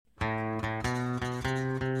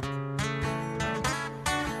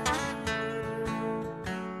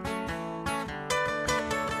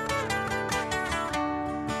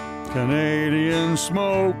Canadian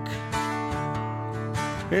smoke.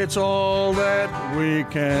 It's all that we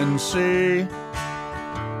can see.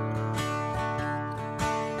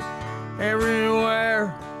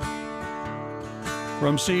 Everywhere,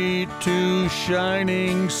 from sea to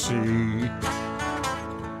shining sea.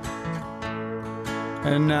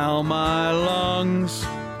 And now my lungs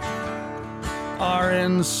are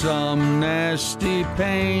in some nasty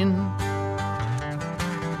pain.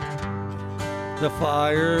 The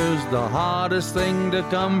fire's the hottest thing to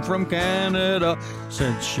come from Canada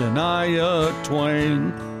since Shania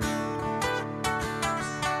Twain.